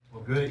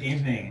Good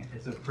evening.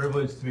 It's a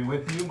privilege to be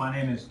with you. My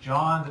name is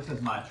John. This is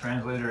my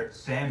translator,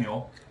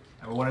 Samuel.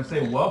 And we want to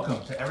say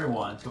welcome to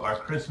everyone to our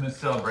Christmas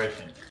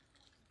celebration.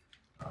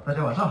 大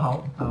家晚上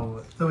好，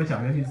这位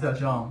讲员名字叫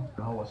John，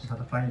 然后我是他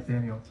的翻译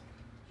Samuel，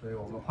 所以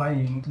我们欢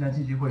迎圣诞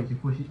季聚会以及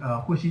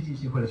护溪季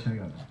聚会的成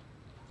员们。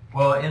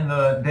Well, in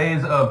the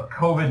days of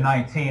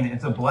COVID-19,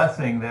 it's a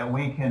blessing that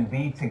we can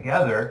be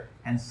together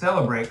and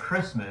celebrate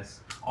Christmas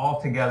all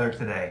together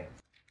today.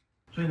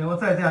 所以能够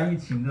在这样疫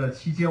情的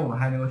期间，我们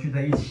还能够聚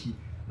在一起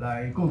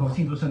来共同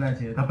庆祝圣诞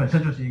节，它本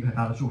身就是一个很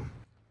大的祝福。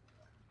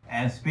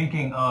And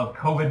speaking of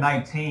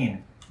COVID-19,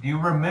 do you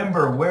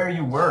remember where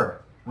you were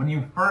when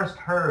you first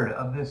heard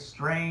of this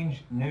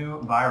strange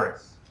new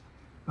virus?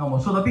 那我们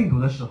说到病毒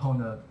的时候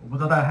呢，我不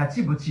知道大家还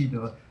记不记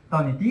得，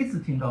当你第一次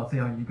听到这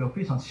样一个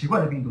非常奇怪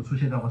的病毒出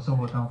现在我生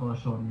活当中的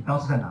时候，你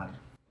当时在哪里？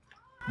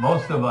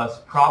 Most of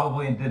us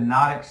probably did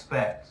not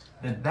expect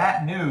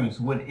that news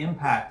would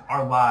impact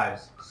our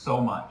lives so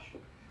much.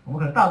 我们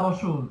可能大多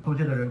数周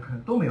间的人可能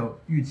都没有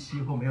预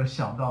期或没有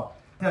想到，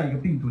这样一个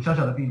病毒，小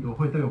小的病毒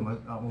会对我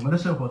们的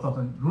生活造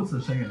成如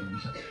此深远的影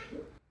响。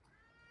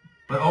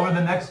But over the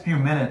next few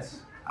minutes,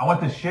 I want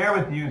to share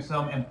with you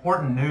some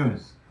important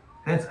news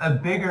that's a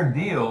bigger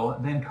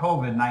deal than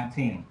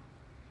COVID-19.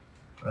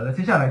 在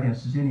接下来一点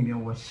时间里面，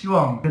我希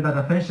望跟大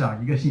家分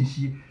享一个信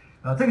息。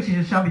这个信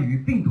息相比于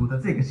病毒的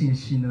这个信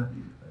息呢，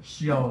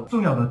是要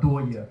重要的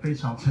多，也非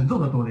常沉重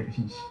的多的一个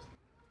信息。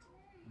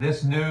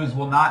This news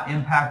will not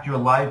impact your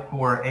life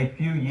for a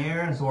few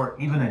years or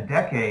even a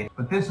decade,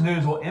 but this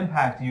news will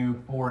impact you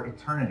for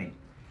eternity.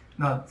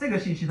 那这个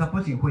信息它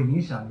不仅会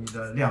影响你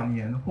的2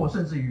年或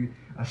甚至于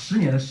10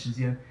年的时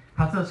间，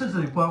它这甚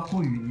至关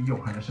乎于你永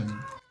恒的生命。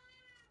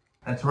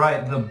That's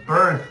right,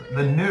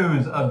 the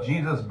news of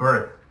Jesus'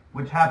 birth,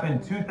 which happened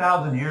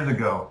 2,000 years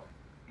ago,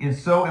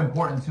 is so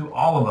important to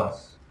all of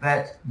us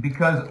that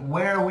because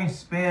where we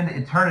spend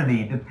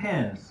eternity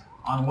depends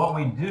on what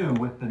we do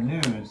with the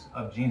news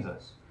of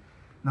Jesus.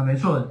 那没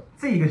错，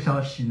这一个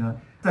消息呢，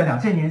在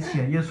2000年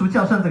前耶稣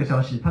降生这个消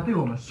息，它对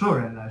我们所有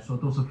人来说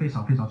都是非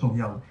常非常重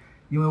要的，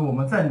因为我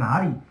们在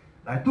哪里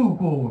来度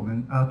过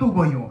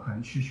永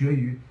恒，取决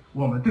于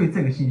我们对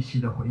这个信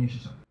息的回应是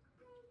什么。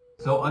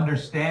So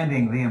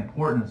understanding the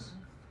importance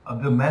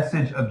of the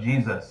message of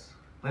Jesus,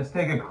 let's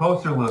take a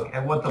closer look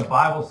at what the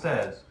Bible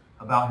says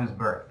about his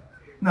birth.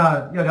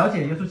 那要了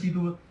解耶稣基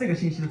督这个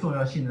信息的重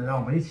要性呢，让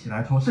我们一起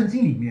来从圣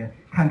经里面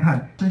看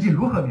看圣经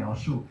如何描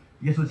述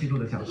耶稣基督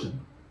的降生。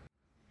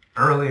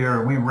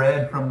Earlier, we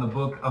read from the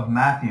book of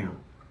Matthew,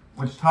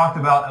 which talked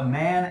about a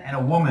man and a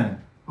woman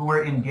who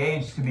were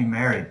engaged to be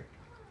married.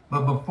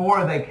 But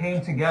before they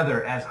came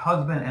together as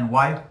husband and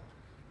wife,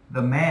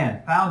 the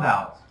man found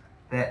out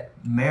that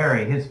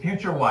Mary, his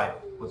future wife,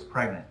 was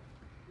pregnant.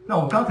 那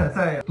我们刚才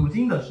在读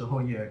经的时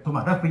候，也从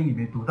马太福音里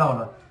面读到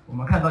了，我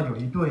们看到有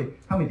一对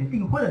他们已经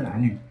订婚的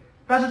男女，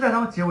但是在他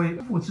们结为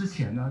夫之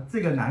前呢，这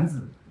个男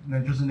子，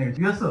那就是那个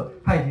约瑟，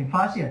他已经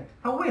发现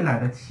他未来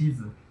的妻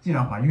子竟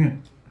然怀孕了。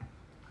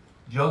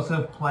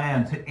Joseph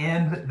planned to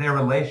end their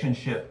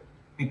relationship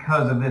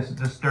because of this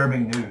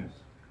disturbing news.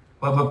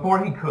 But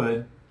before he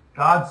could,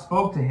 God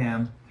spoke to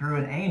him through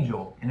an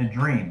angel in a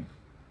dream.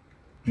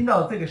 听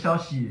到这个消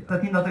息，在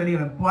听到这个令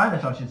人不安的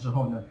消息之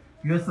后呢，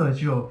约瑟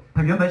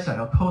他原本想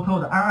要偷偷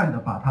的、暗暗的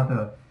把他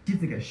的妻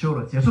子给休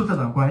了，结束这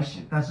段关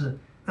系。但是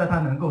在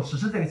他能够实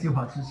施这个计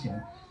划之前，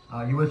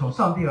一位从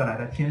上帝而来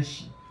的天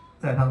使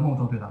在他的梦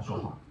中对他说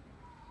话。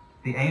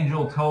The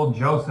angel told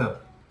Joseph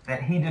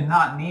that he did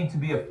not need to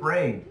be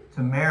afraid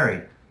to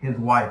marry his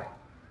wife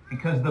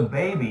because the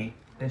baby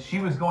that she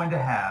was going to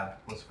have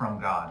was from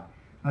God.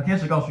 那天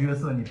使告诉约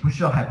瑟，你不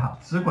需要害怕，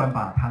只管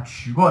把他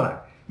娶过来，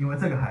因为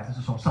这个孩子是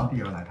从上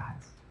帝而来的孩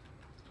子。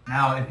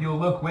Now, if you'll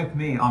look with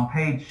me on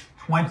page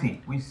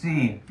 20, we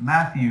see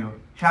Matthew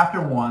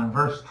chapter 1,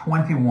 verse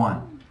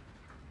 21.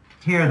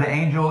 Here the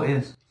angel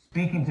is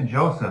speaking to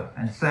Joseph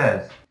and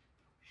says,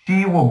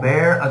 "She will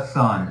bear a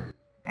son,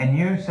 and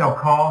you shall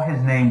call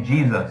his name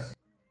Jesus,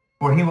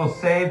 for he will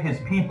save his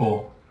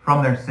people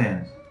from their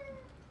sins."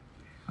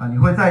 你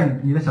会在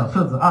你的小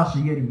册子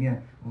20页里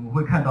面，我们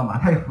会看到马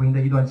太福音的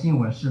一段经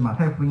文，是马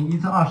太福音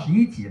1章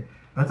21节。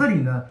这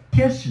里呢，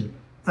天使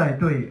在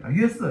对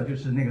约瑟，就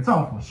是那个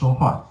丈夫说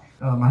话。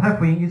马太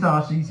福音1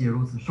章21节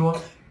如此说：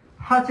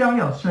他将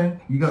要生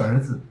一个儿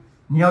子，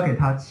你要给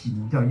他起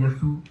名叫耶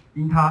稣，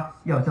因他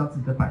要将自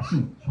己的百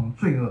姓从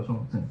罪恶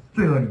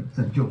里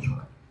拯救出来。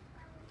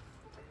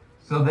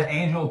So the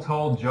angel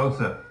told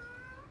Joseph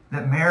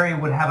that Mary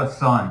would have a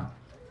son,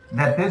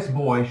 that this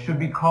boy should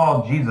be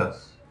called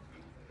Jesus.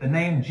 The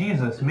name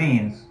Jesus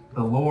means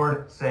the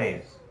Lord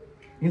saves.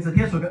 因此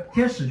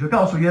天使就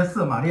告诉约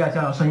瑟，玛利亚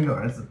将要生一个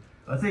儿子，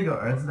而这个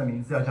儿子的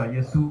名字要叫耶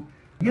稣。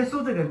耶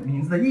稣这个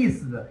名字的意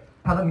思，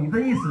他的名字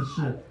的意思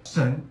是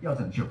神要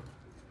拯救。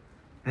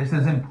This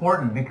is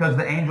important because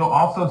the angel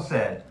also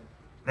said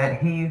that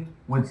he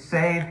would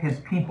save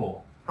his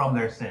people from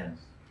their sins.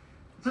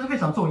 这是非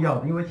常重要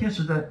的，因为天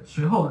使在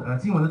随后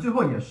经文的最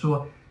后也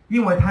说，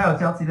因为他要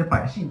将自己的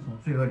百姓从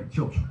罪恶里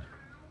救出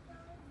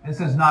来。This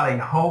is not a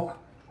hope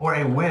or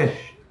a wish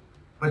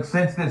But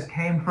since this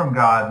came from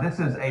God, this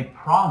is a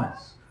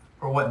promise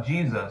for what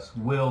Jesus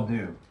will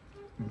do.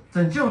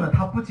 拯救呢，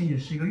它不仅仅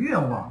是一个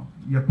愿望，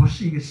也不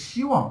是一个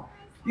希望，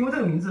因为这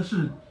个名字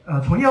是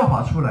从耶和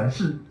华出来，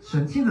是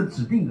神亲自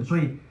指定的，所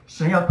以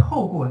神要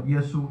透过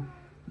耶稣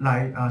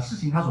来实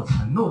行他所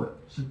承诺的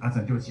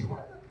拯救计划。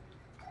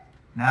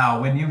Now,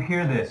 when you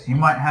hear this, you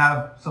might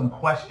have some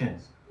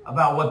questions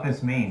about what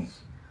this means.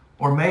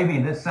 Or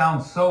maybe this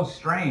sounds so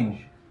strange,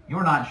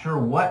 you're not sure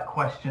what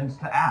questions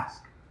to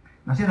ask.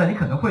 那现在你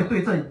可能会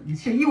对这一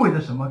切意味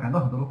着什么感到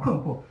很多的困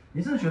惑，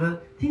你甚至觉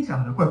得听起来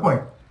好像怪怪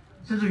的，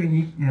甚至于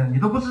你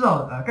都不知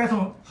道该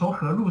从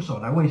何入手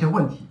来问一些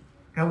问题，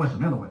该问什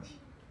么样的问题。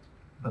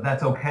But that's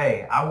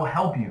okay. I will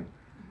help you.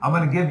 I'm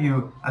going to give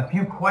you a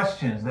few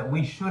questions that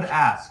we should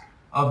ask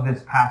of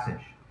this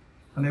passage.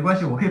 那没关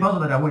系，我可以帮助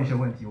大家问一些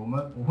问题。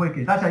我会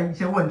给大家一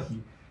些问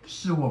题，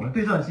是我们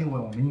对这段经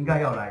文我们应该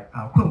要来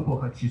困惑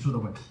和提出的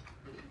问题。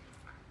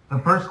The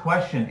first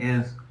question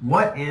is,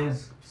 what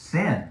is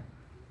sin?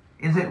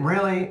 Is it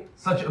really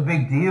such a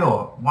big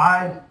deal?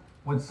 Why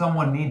would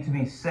someone need to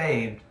be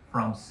saved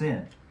from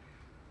sin?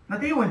 那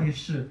第一个问题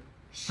是，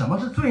什么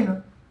是罪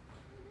呢？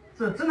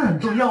这真的很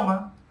重要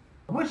吗？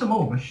为什么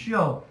我们需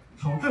要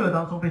从罪恶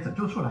当中被拯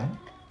救出来呢？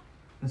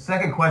 The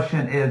second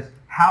question is,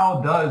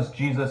 how does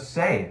Jesus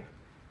save?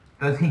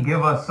 Does he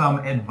give us some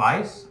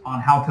advice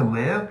on how to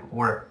live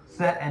or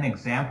set an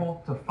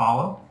example to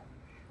follow?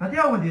 那第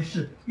二个问题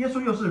是，耶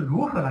稣又是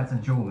如何来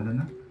拯救我们的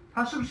呢？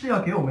他是不是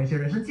要给我们一些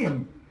人生建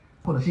议，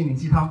或者心灵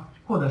鸡汤，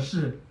或者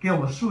是给我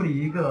们树立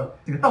一个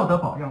这个道德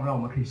榜样，让我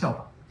们可以效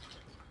仿？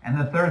 And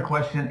the third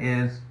question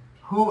is,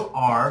 who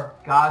are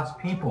God's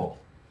people?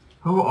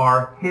 Who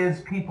are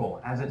his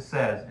people, as it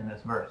says in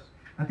this verse?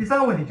 那第三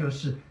个问题就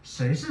是，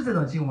谁是这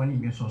段经文里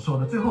面所说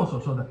的最后所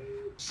说的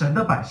神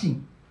的百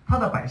姓？他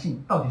的百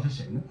姓到底是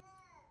谁呢？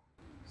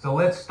 So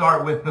let's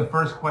start with the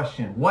first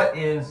question. What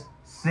is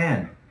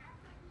sin?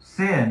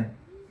 Sin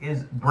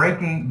is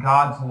breaking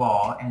God's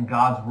law and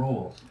God's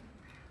rules.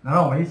 那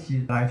让我们一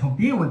起来从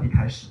第一个问题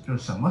开始，就是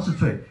什么是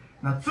罪？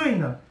那罪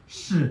呢，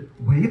是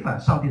违反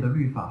上帝的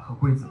律法和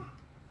规则。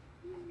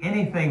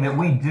Anything that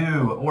we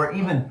do or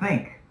even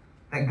think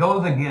that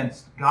goes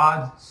against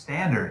God's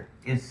standard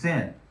is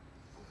sin.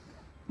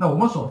 那我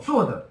们所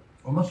做的，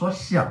我们所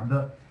想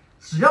的，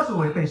只要是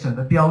违背神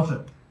的标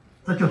准，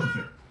这就是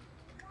罪。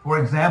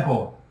For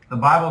example, the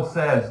Bible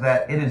says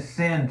that it is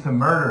sin to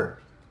murder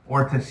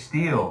or to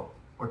steal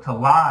or to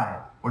lie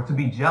or to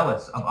be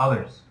jealous of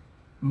others.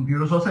 比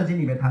如说圣经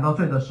里面谈到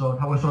罪的时候，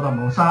他会说到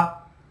谋杀，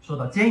说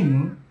到奸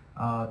淫，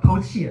偷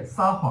窃、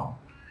撒谎，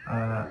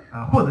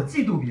或者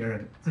嫉妒别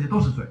人，这些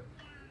都是罪。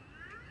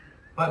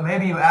But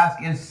maybe you ask,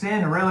 is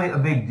sin really a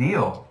big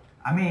deal?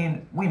 I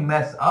mean, we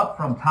mess up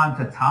from time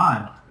to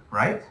time,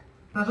 right?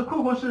 但是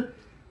困惑是，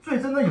罪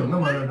真的有那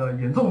么的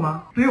严重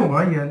吗？对于我们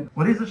而言，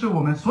我的意思是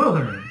我们所有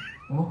的人，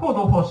我们或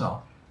多或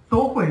少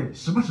都会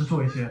时不时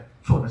做一些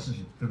错的事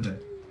情，对不对？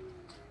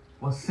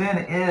 Well,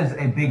 sin is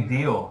a big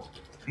deal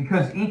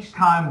because each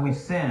time we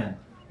sin,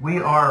 we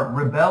are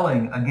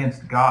rebelling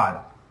against God.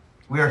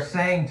 We are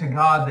saying to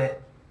God that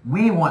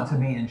we want to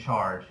be in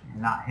charge and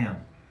not him.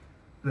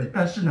 对，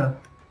但是呢，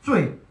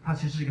罪它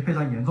其实是一个非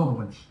常严重的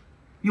问题，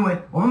因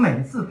为我们每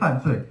一次犯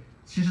罪，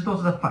其实都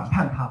是在反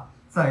叛他，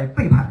在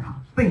背叛他，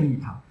背逆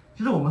他。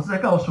其实我们是在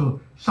告诉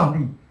上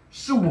帝，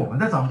是我们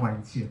在掌管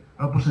一切，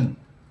而不是你。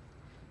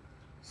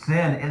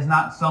Sin is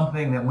not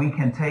something that we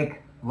can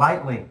take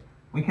lightly.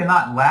 We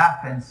cannot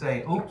laugh and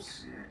say,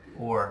 oops,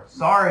 or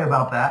sorry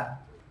about that.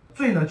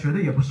 罪呢，绝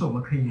对也不是我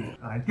们可以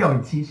来掉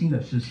以轻心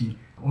的事情。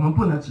我们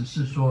不能只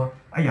是说，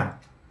哎呀，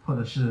或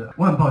者是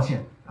我很抱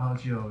歉，然后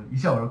就一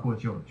笑而过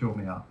就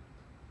没了。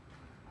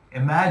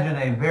Imagine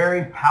a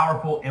very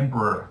powerful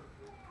emperor.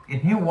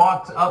 If you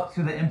walked up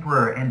to the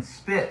emperor and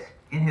spit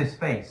in his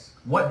face,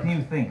 what do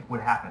you think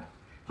would happen?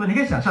 所以你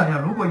可以想象一下，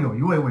如果有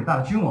一位伟大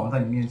的君王在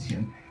你面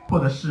前，或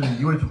者是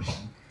一位主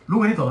席，如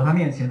果你走到他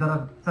面前，在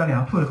他脸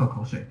上吐了口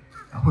口水，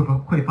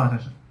会发生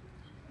什么？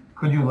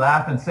 Could you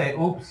laugh and say,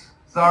 oops,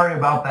 sorry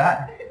about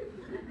that?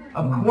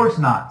 Of course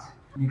not.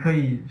 你可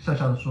以笑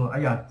笑的说，哎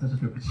呀，真是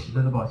对不起，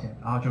真是抱歉，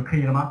然后就可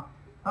以了吗？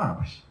当然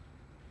不是。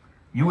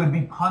You would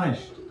be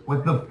punished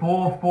with the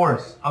full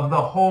force of the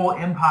whole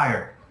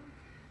empire.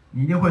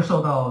 你一定会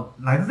受到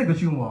来自这个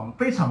君王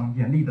非常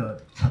严厉的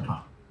惩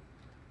罚。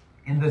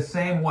In the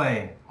same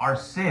way, our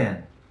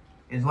sin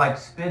is like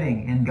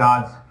spitting in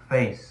God's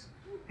face.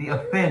 The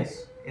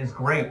offense is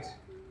great,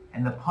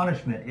 and the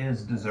punishment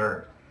is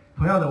deserved.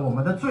 同样的，我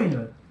们的罪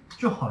呢，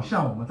就好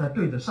像我们在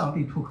对着上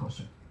帝吐口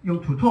水，用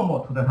吐唾沫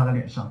涂在他的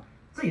脸上，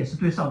这也是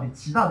对上帝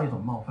极大的一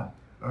种冒犯，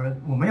而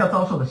我们要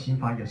遭受的刑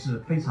罚也是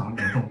非常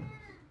严重的。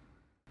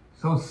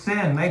So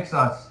sin makes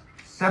us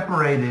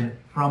separated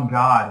from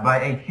God by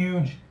a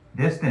huge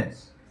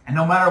distance. And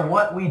no matter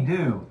what we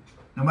do,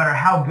 no matter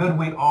how good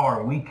we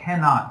are, we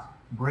cannot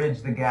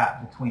bridge the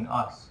gap between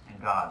us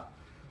and God.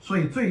 所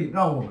以罪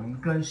让我们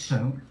跟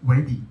神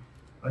为敌，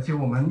而且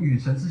我们与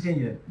神之间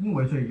也因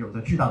为罪有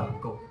着巨大的鸿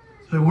沟。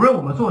所以无论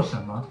我们做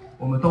什么，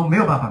我们都没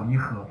有办法弥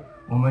合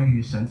我们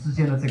与神之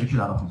间的这个巨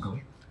大的鸿沟。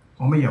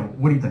我们也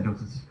无力拯救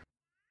自己。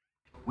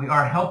We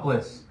are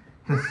helpless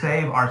to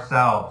save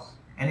ourselves,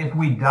 and if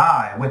we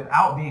die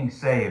without being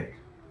saved,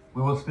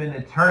 we will spend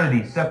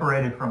eternity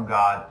separated from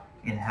God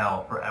in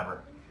hell forever.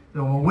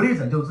 对，我们无力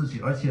拯救自己，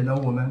而且呢，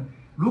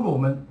如果我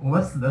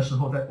们死的时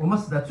候，我们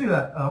死在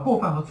过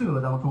犯和罪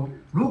恶当中，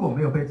如果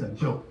没有被拯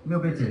救、没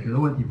有被解决的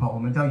问题的话，我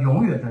们将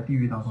永远在地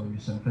狱当中与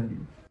神分离。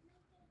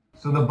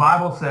So the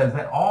Bible says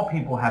that all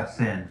people have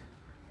sinned,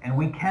 and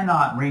we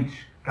cannot reach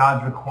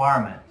God's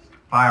requirements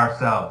by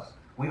ourselves.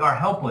 We are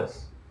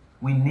helpless.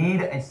 We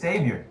need a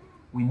Savior.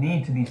 We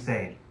need to be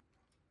saved.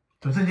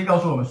 所以圣经告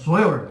诉我们，所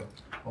有人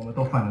我们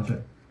都犯了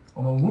罪，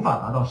我们无法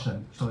达到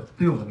神所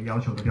对我们的要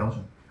求的标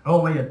准，而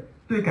我们也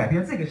对改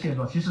变这个现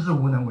状其实是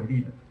无能为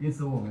力的，因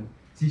此我们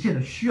急切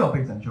的需要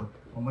被拯救，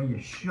我们也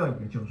需要一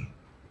个救赎。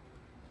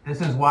This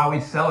is why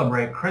we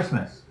celebrate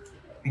Christmas,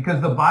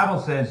 because the Bible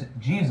says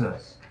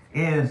Jesus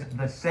is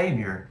the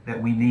Savior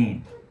that we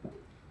need.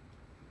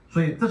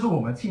 所以这是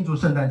我们庆祝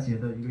圣诞节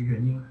的一个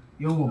原因，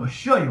因为我们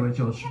需要一位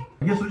救赎，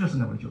耶稣就是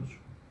那位救赎。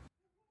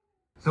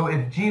So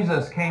if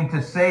Jesus came to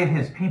save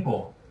his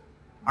people,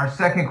 our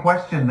second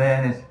question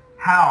then is,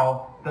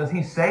 how does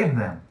he save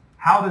them?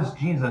 How does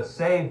Jesus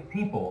save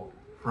people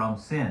from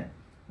sin?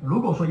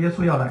 如果说耶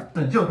稣要来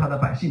拯救他的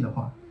百姓的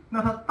话，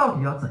那他到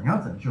底要怎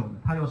样拯救呢？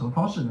他用什么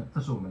方式呢？这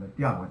是我们的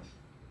第二个问题。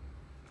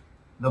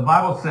The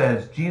Bible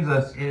says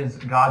Jesus is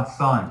God's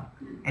son,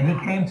 and he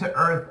came to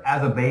earth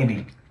as a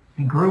baby.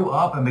 He grew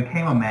up and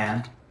became a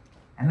man,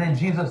 and then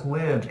Jesus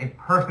lived a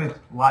perfect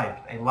life,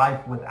 a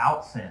life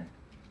without sin.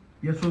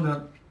 耶稣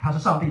呢，他是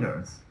上帝的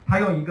儿子，他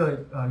用一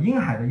个婴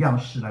孩的样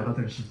式来到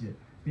这个世界，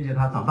并且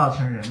他长大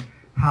成人，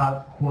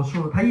他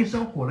一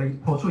生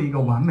活出一个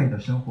完美的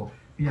生活，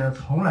并且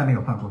从来没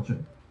有犯过罪。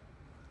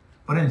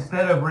But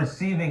instead of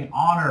receiving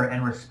honor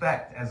and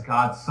respect as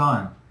God's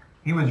son,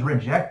 he was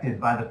rejected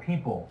by the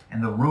people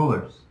and the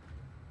rulers.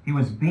 He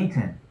was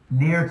beaten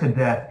near to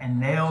death and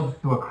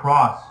nailed to a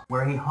cross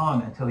where he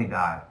hung until he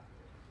died.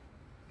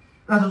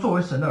 但是作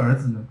为神的儿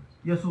子呢，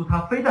耶稣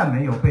他非但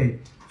没有被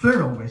尊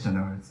荣为神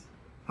的儿子，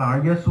反而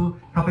耶稣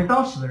他被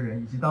当时的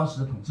人以及当时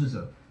的统治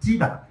者击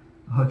打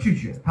和拒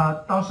绝，他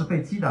当时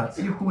被击打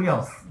几乎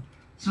要死，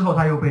之后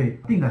他又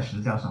被钉在十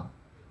字架上。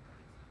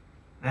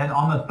Then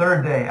on the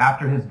third day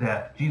after his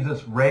death,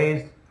 Jesus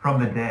raised from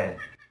the dead,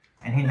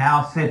 and he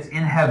now sits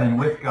in heaven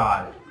with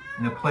God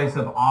in a place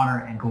of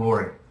honor and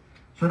glory.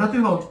 所以他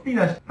最后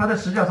他在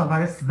十字架上，他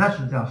也死在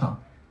十字架上，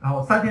然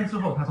后3天之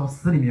后他从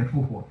死里面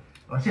复活，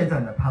而现在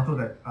呢，他坐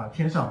在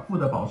天上父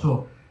的宝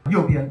座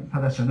右边，他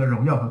在神的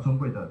荣耀和尊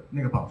贵的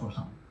那个宝座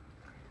上。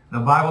The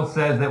Bible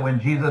says that when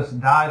Jesus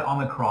died on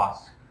the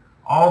cross,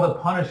 all the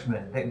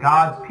punishment that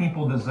God's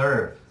people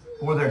deserved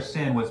for their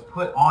sin was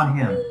put on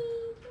him.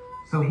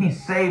 So he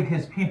saved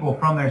his people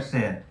from their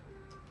sin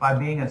by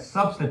being a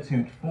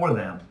substitute for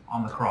them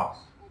on the cross.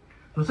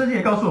 所以圣经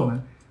也告诉我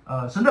们，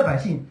神的百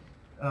姓，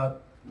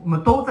我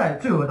们都在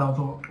罪恶当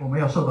中，我们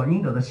要受到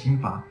应得的刑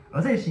罚，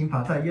而这些刑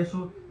罚在耶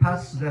稣他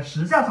死在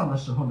十字架上的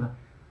时候呢，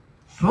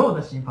所有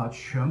的刑罚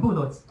全部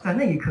都在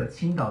那一刻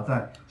倾倒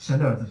在神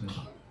的儿子身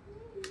上。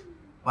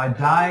By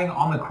dying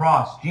on the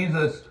cross,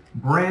 Jesus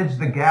bridged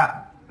the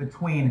gap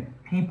between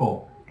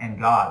people and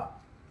God.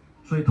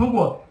 所以通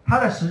过他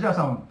在十字架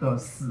上的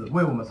死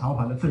为我们偿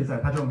还的罪债，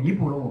他就弥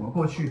补了我们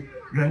过去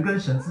人跟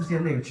神之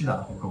间那个巨大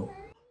的鸿沟。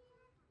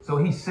So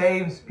he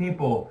saves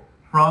people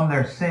from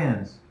their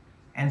sins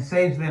and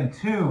saves them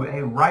to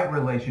a right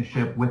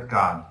relationship with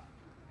God.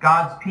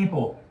 God's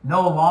people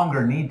no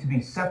longer need to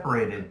be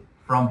separated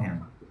from him.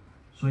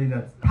 所以呢，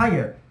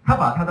他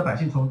把他的百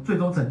姓从最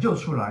终拯救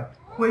出来，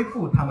恢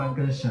复他们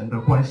跟神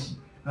的关系。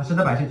那神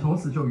的百姓从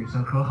此就与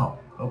神和好，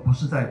而不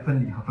是在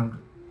分离和分隔。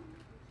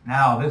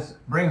Now, this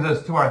brings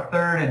us to our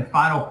third and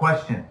final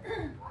question.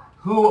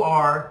 Who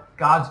are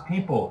God's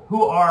people?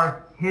 Who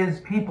are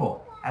his people,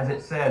 as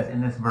it says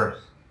in this verse?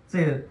 这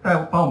也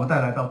帮我们带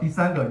来到第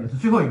三个，也是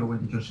最后一个问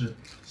题，就是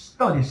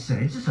到底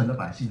谁是神的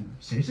百姓呢？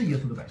谁是耶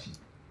稣的百姓？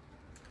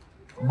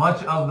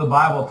 Much of the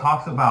Bible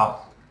talks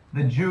about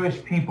the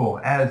Jewish people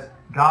as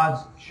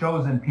God's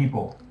chosen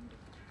people.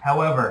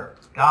 However,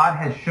 God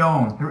has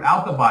shown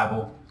throughout the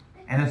Bible,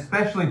 and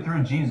especially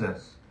through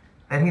Jesus,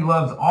 that he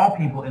loves all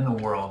people in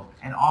the world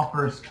and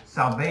offers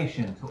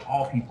salvation to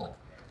all people.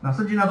 那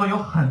圣经当中有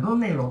很多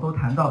内容都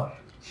谈到，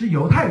其实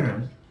犹太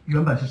人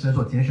原本是神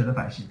所拣选的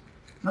百姓。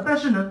那但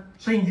是呢，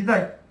神已经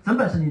在整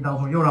本圣经当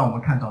中又让我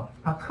们看到，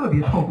他特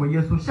别透过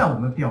耶稣向我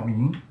们表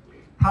明，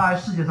他爱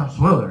世界上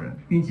所有的人，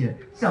并且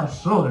向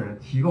所有的人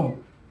提供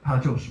他的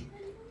救赎。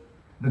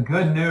The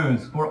good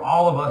news for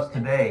all of us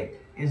today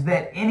is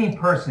that any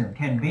person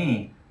can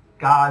be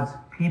God's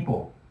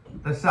people.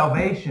 The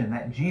salvation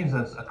that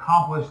Jesus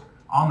accomplished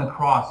on the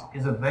cross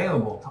is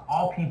available to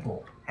all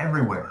people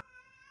everywhere.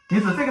 因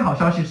此，这个好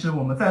消息是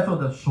我们在座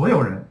的所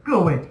有人，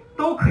各位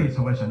都可以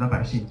成为神的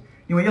百姓，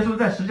因为耶稣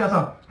在十字架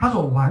上他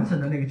所完成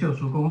的那个救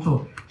赎工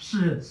作，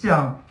是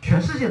向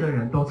全世界的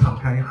人都敞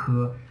开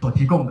和所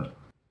提供的。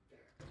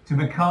To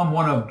become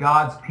one of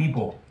God's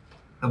people,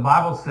 the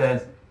Bible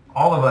says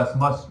all of us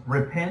must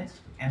repent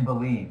and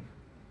believe.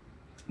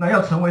 那要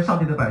成为上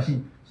帝的百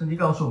姓，圣经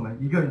告诉我们，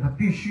一个人他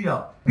必须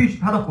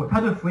他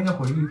对福音的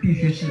回应必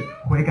须是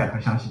悔改和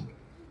相信。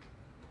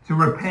To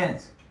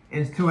repent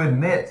is to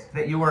admit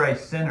that you are a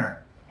sinner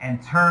and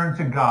turn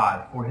to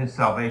God for His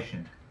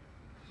salvation.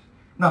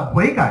 那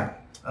悔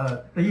改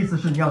的意思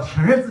是你要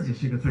承认自己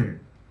是一个罪人，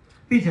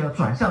并且要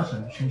转向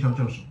神寻求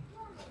救赎。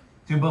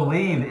To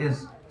believe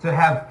is to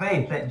have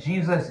faith that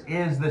Jesus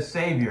is the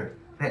Savior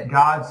that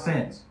God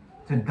sent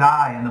to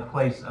die in the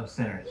place of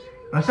sinners.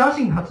 而相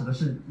信它指的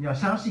是你要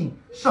相信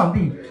上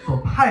帝所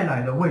派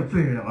来的为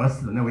罪人而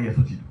死的那位耶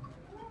稣基督。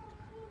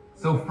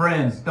So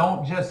friends,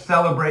 don't just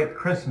celebrate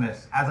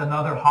Christmas as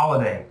another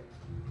holiday.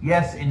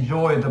 Yes,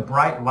 enjoy the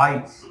bright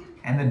lights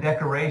and the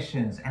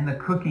decorations and the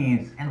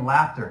cookies and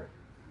laughter.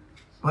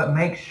 But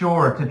make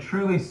sure to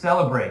truly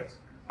celebrate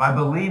by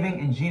believing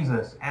in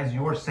Jesus as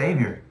your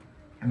Savior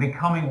and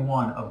becoming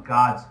one of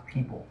God's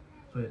people.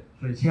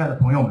 所以亲爱的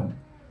朋友们，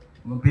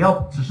我们不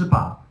要只是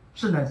把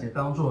圣诞节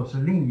当作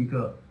是另一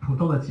个普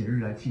通的节日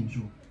来庆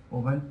祝。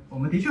我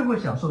们的确会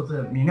享受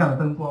这明亮的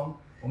灯光，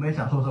我们也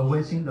享受这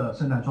温馨的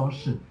圣诞装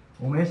饰，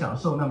我们也享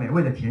受那美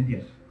味的甜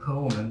点和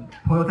我们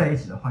朋友在一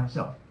起的欢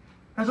笑。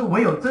但是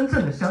唯有真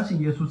正的相信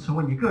耶稣成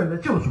为你个人的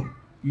救主，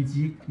以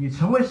及你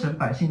成为神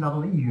百姓当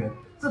中的一员，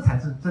这才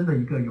是真的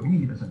一个有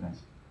意义的圣诞节。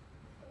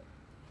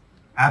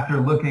After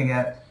looking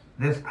at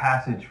this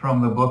passage from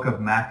the book of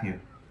Matthew,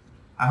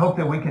 I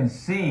hope that we can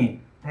see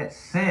that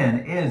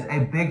sin is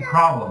a big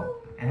problem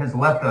and has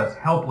left us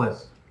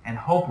helpless and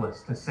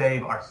hopeless to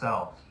save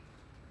ourselves.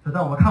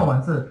 当我们看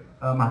完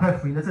马太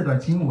福音的这段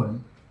经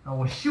文，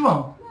我希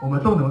望我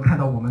们都能够看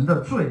到我们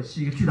的罪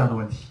是一个巨大的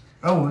问题，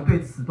而我们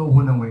对此都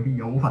无能为力，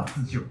也无法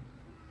自救。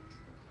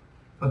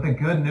But the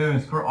good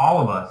news for all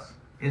of us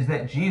is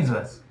that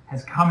Jesus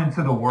has come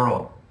into the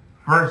world,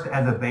 first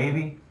as a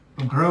baby,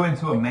 who grew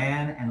into a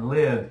man and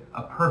lived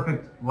a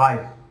perfect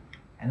life,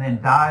 and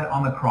then died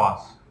on the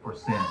cross for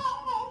sin.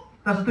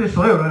 但是对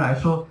所有人来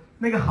说，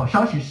那个好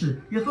消息是，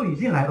耶稣已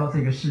经来到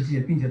这个世界，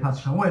并且他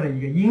成为了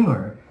一个婴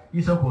儿，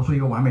一生活出一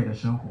个完美的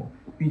生活，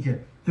并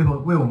且最后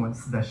为我们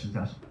死在十字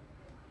架上。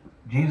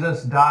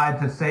Jesus died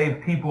to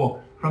save people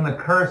from the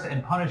curse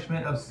and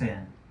punishment of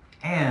sin,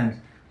 and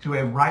to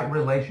a right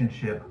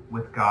relationship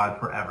with God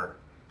forever.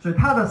 所以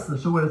他的死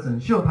是为了拯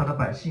救他的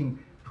百姓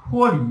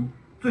脱离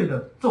罪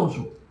的咒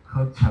诅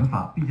和惩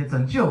罚，并且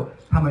拯救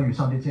他们与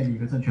上帝建立一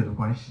个正确的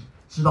关系，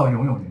直到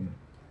永永远远。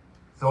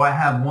So I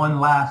have one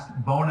last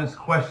bonus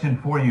question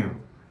for you.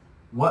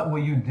 What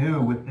will you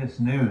do with this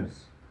news?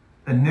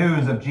 The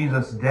news of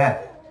Jesus'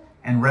 death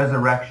and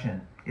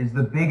resurrection is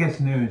the biggest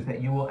news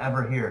that you will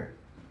ever hear.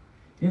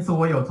 因此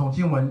我有从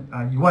经文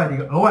以外的一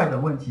个额外的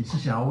问题是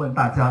想要问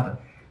大家的，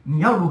你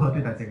要如何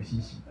对待这个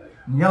信息？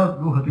你要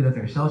如何对待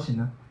这个消息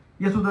呢？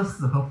耶稣的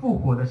死和复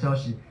活的消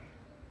息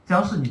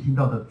将是你听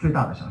到的最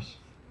大的消息。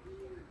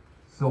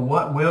So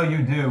what will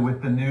you do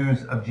with the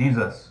news of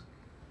Jesus?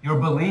 Your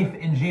belief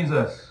in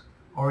Jesus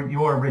or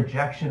your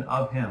rejection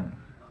of him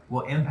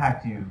will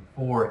impact you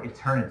for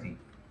eternity.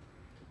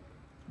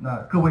 那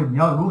各位，你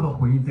要如何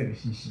回应这个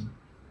信息？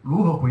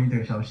如何回应这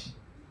个消息？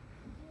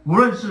无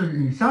论是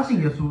你相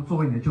信耶稣作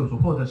为你的救主，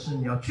或者是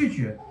你要拒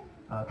绝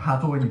他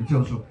作为你的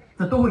救主，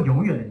这都会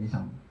永远的影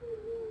响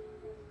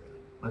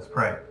你。 Let's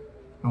pray.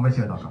 让我们一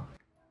起来祷告。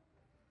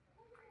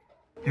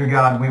Dear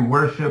God, we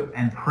worship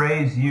and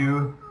praise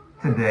you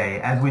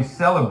today as we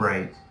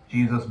celebrate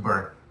Jesus'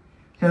 birth.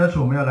 现在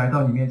主，我们要来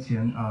到你面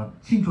前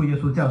庆祝耶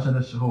稣降生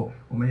的时候，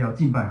我们要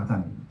敬拜和赞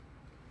美你。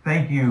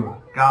Thank you,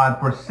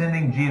 God, for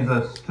sending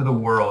Jesus to the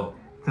world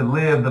to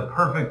live the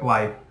perfect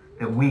life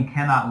that we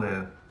cannot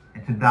live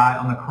and to die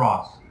on the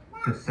cross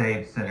to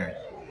save sinners.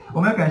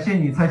 我们要感谢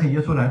你差遣耶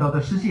稣来到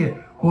这世界，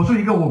活出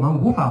一个我们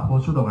无法活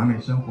出的完美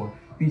生活，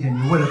并且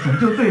你为了拯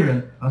救罪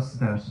人而死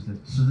在了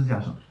十字架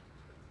上。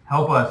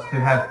Help us to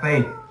have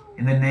faith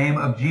in the name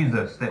of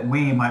Jesus that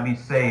we might be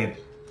saved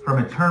from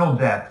eternal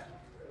death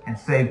and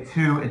saved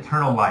to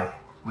eternal life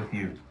with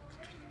you.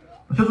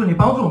 求主你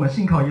帮助我们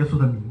信靠耶稣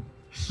的名，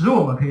使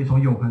我们可以从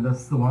永恒的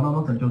死亡当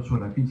中拯救出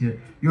来，并且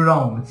又让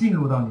我们进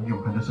入到你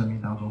永恒的生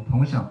命当中，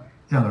同享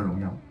这样的荣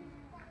耀。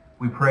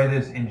We pray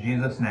this in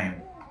Jesus' name.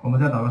 我们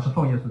在祷告是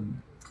奉耶稣名。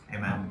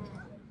Amen.